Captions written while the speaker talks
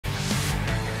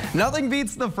Nothing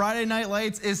beats the Friday night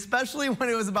lights, especially when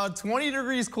it was about 20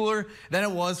 degrees cooler than it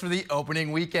was for the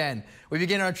opening weekend. We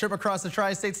begin our trip across the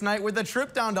Tri-States tonight with a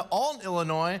trip down to Alton,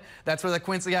 Illinois. That's where the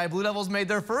Quincy High Blue Devils made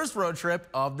their first road trip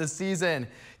of the season.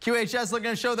 QHS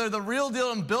looking to show they're the real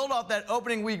deal and build off that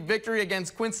opening week victory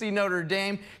against Quincy Notre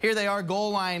Dame. Here they are,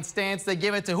 goal line stance. They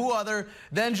give it to who other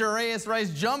than Jarius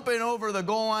Rice, jumping over the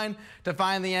goal line to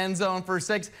find the end zone for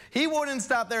 6. He wouldn't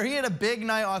stop there. He had a big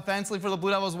night offensively for the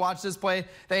Blue Devils. Watch this play.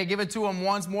 They give it to him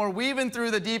once more, weaving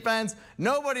through the defense.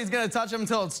 Nobody's going to touch him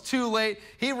until it's too late.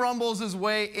 He rumbles his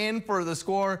way in for the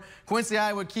score. Quincy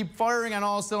High would keep firing on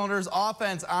all cylinders.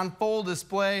 Offense on full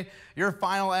display. Your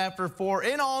final after 4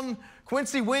 in Alton.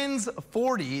 Quincy wins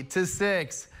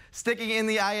 40-6. Sticking in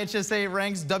the IHSA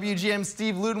ranks, WGM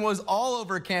Steve Luden was all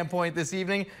over Camp Point this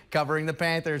evening covering the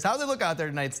Panthers. How'd they look out there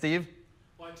tonight, Steve?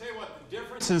 Well, I tell you what, the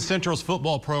difference in Central's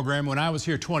football program when I was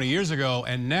here 20 years ago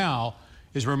and now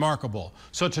is remarkable.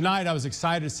 So tonight I was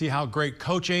excited to see how great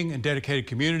coaching and dedicated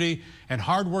community and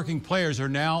hardworking players are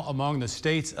now among the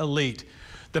state's elite.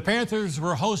 The Panthers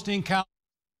were hosting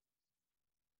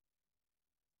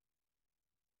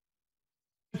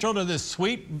Central to this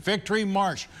sweet victory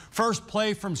march. First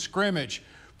play from scrimmage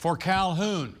for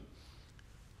Calhoun.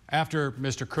 After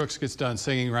Mr. Crooks gets done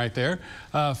singing right there.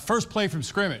 First play from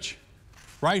scrimmage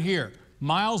right here.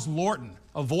 Miles Lorton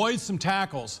avoids some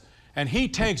tackles and he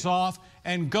takes off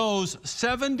and goes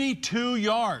 72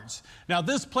 yards. Now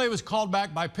this play was called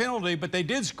back by penalty, but they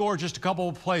did score just a couple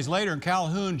of plays later and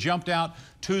Calhoun jumped out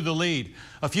to the lead.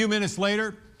 A few minutes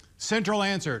later, Central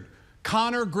answered.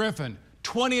 Connor Griffin,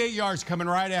 28 yards coming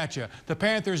right at you. The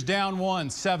Panthers down 1,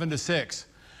 7-6.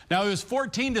 Now it was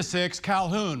 14-6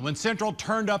 Calhoun when Central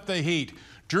turned up the heat.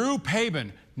 Drew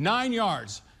Pabin, 9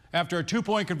 yards. After a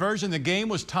 2-point conversion, the game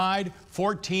was tied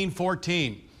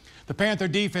 14-14. The Panther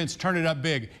defense turned it up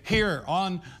big. Here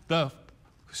on the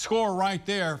score right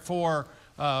there for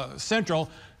Central.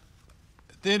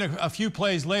 Then a few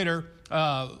plays later,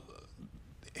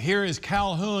 here is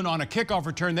Calhoun on a kickoff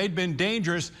return. They'd been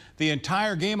dangerous the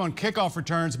entire game on kickoff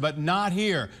returns, but not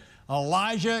here.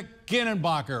 Elijah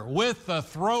Ginnenbacher with the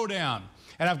throwdown.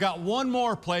 And I've got one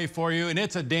more play for you, and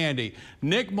it's a dandy.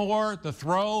 Nick Moore, the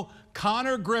throw.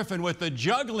 Connor Griffin with the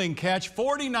juggling catch,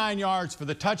 49 yards for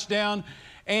the touchdown.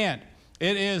 And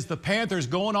it is the Panthers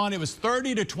going on. It was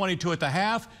 30-22 at the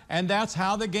half, and that's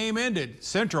how the game ended.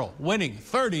 Central winning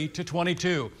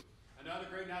 30-22. Another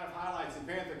great night of highlights in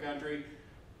Panther country.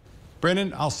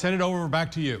 Brendan, I'll send it over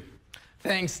back to you.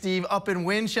 Thanks, Steve. Up in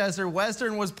Winchester,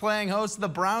 Western was playing host to the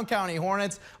Brown County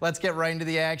Hornets. Let's get right into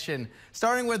the action.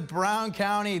 Starting with Brown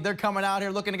County, they're coming out here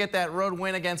looking to get that road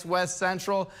win against West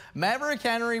Central. Maverick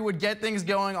Henry would get things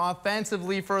going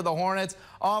offensively for the Hornets.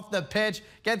 Off the pitch,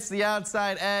 gets the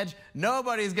outside edge.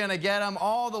 Nobody's going to get him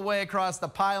all the way across the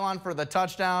pylon for the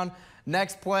touchdown.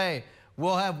 Next play.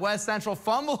 We'll have West Central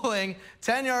fumbling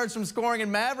 10 yards from scoring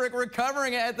and Maverick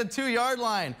recovering it at the 2-yard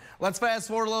line. Let's fast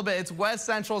forward a little bit. It's West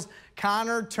Central's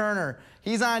Connor Turner.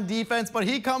 He's on defense, but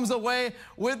he comes away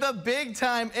with a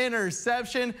big-time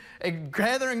interception,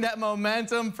 gathering that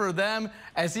momentum for them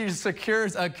as he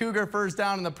secures a Cougar first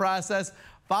down in the process.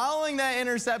 Following that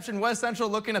interception, West Central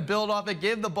looking to build off it,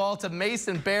 give the ball to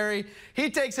Mason Berry. He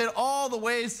takes it all the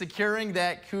way, securing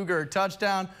that Cougar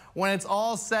touchdown. When it's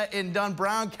all set and done,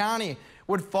 Brown County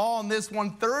would fall on this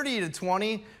one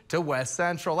 30-20 to West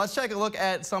Central. Let's take a look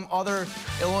at some other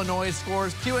Illinois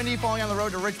scores. QND falling on the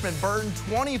road to Richmond Burton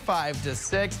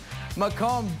 25-6.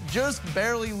 Macomb just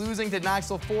barely losing to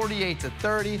Knoxville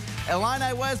 48-30.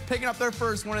 Illini West picking up their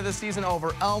first win of the season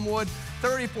over Elmwood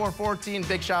 34-14.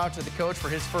 Big shout out to the coach for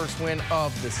his first win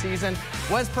of the season.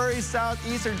 West Prairie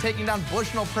Southeastern taking down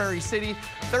Bushnell Prairie City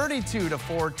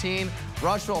 32-14.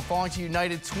 Rushville falling to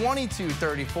United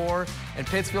 22-34. And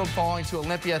Pittsfield falling to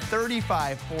Olympia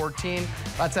 35-14.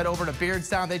 Let's head over to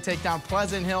Beardstown. They take down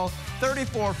Pleasant Hill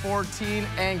 34-14.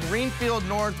 And Greenfield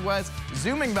Northwest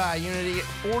zooming by Unity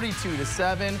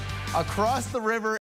 42-7. Across the river